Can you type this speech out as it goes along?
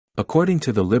According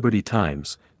to the Liberty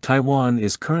Times, Taiwan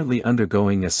is currently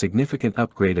undergoing a significant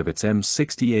upgrade of its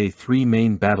M60A3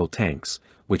 main battle tanks,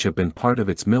 which have been part of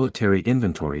its military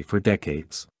inventory for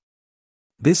decades.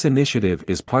 This initiative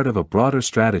is part of a broader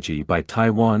strategy by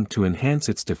Taiwan to enhance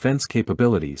its defense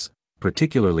capabilities,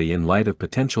 particularly in light of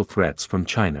potential threats from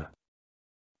China.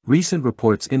 Recent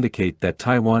reports indicate that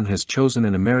Taiwan has chosen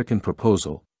an American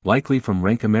proposal, likely from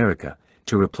Rank America,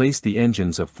 to replace the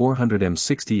engines of 400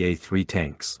 M60A3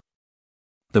 tanks.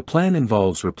 The plan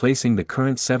involves replacing the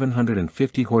current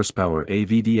 750 horsepower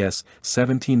AVDS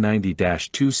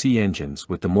 1790-2C engines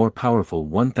with the more powerful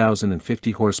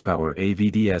 1050 horsepower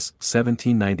AVDS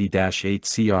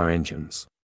 1790-8CR engines.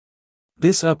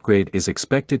 This upgrade is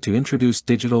expected to introduce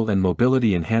digital and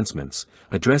mobility enhancements,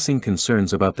 addressing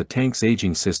concerns about the tank's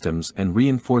aging systems and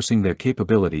reinforcing their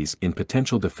capabilities in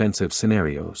potential defensive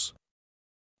scenarios.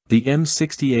 The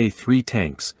M60A3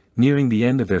 tanks, nearing the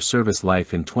end of their service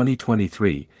life in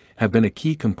 2023, have been a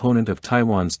key component of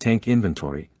Taiwan's tank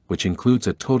inventory, which includes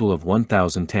a total of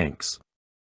 1,000 tanks.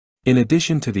 In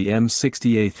addition to the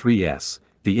M60A3S,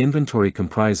 the inventory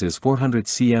comprises 400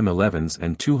 CM11s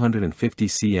and 250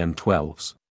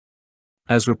 CM12s.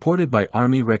 As reported by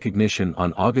Army Recognition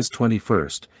on August 21,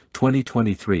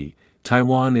 2023,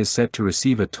 Taiwan is set to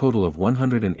receive a total of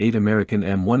 108 American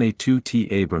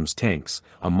M1A2T Abrams tanks,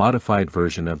 a modified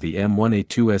version of the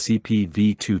M1A2 SEP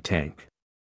V2 tank.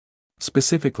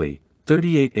 Specifically,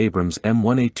 38 Abrams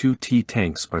M1A2T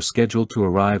tanks are scheduled to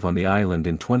arrive on the island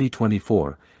in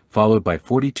 2024, followed by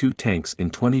 42 tanks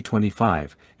in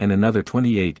 2025, and another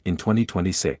 28 in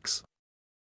 2026.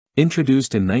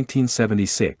 Introduced in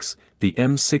 1976, the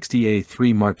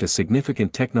M60A3 marked a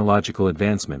significant technological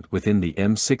advancement within the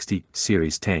M60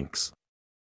 series tanks.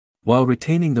 While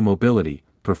retaining the mobility,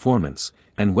 performance,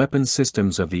 and weapons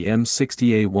systems of the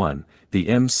M60A1, the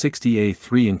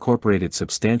M60A3 incorporated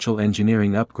substantial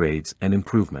engineering upgrades and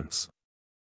improvements.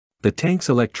 The tank's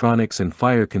electronics and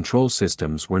fire control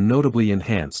systems were notably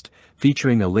enhanced,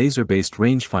 featuring a laser-based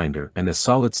rangefinder and a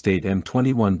solid-state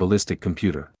M21 ballistic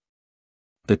computer.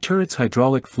 The turret's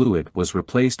hydraulic fluid was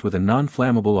replaced with a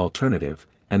non-flammable alternative,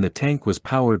 and the tank was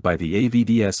powered by the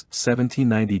AVDS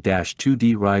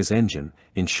 1790-2D Rise engine,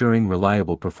 ensuring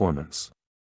reliable performance.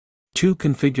 Two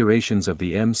configurations of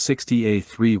the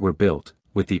M60A3 were built,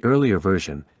 with the earlier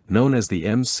version, known as the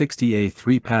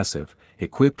M60A3 Passive,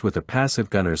 equipped with a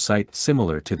passive gunner sight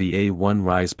similar to the A1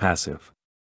 Rise Passive.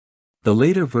 The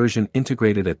later version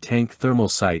integrated a tank thermal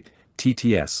sight,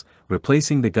 TTS,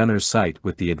 replacing the gunner's sight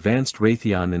with the advanced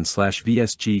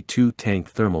Raytheon-VSG-2 tank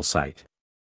thermal sight.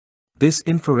 This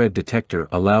infrared detector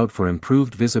allowed for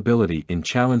improved visibility in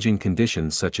challenging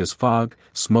conditions such as fog,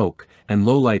 smoke, and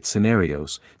low-light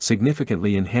scenarios,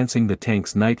 significantly enhancing the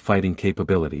tank's night fighting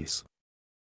capabilities.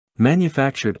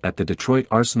 Manufactured at the Detroit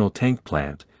Arsenal Tank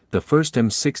Plant, the first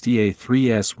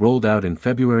M60A3S rolled out in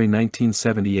February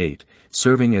 1978,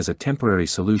 serving as a temporary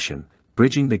solution,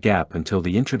 bridging the gap until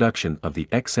the introduction of the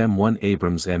XM1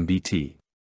 Abrams MBT.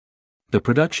 The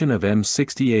production of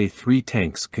M60A3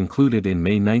 tanks concluded in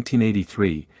May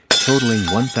 1983, totaling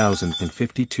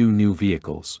 1,052 new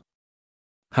vehicles.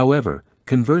 However,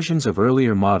 conversions of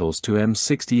earlier models to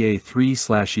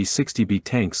M60A3/E60B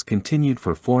tanks continued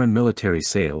for foreign military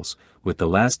sales, with the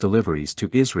last deliveries to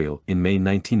Israel in May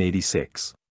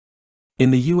 1986.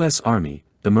 In the U.S. Army,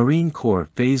 the Marine Corps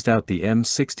phased out the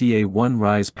M60A1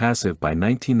 Rise Passive by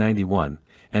 1991,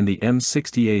 and the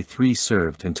M60A3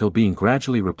 served until being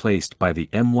gradually replaced by the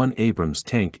M1 Abrams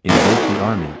tank in both the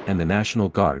Army and the National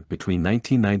Guard between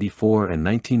 1994 and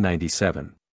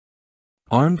 1997.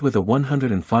 Armed with a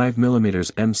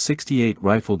 105mm M68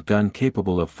 rifled gun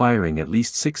capable of firing at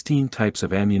least 16 types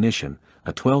of ammunition,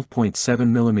 a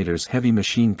 12.7mm heavy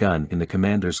machine gun in the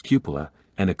commander's cupola,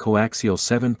 and a coaxial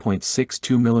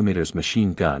 7.62mm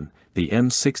machine gun, the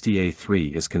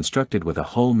M60A3 is constructed with a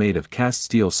hull made of cast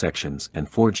steel sections and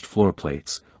forged floor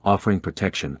plates, offering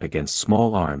protection against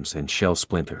small arms and shell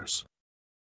splinters.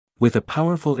 With a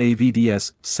powerful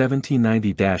AVDS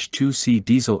 1790-2C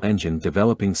diesel engine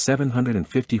developing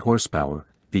 750 horsepower,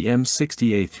 the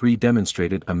M60A3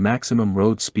 demonstrated a maximum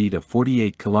road speed of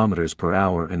 48 km per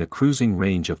hour and a cruising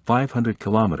range of 500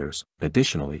 km.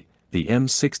 Additionally, the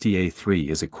M60A3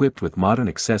 is equipped with modern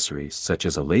accessories such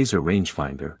as a laser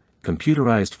rangefinder,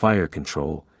 computerized fire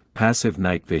control, passive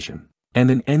night vision,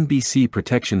 and an NBC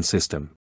protection system,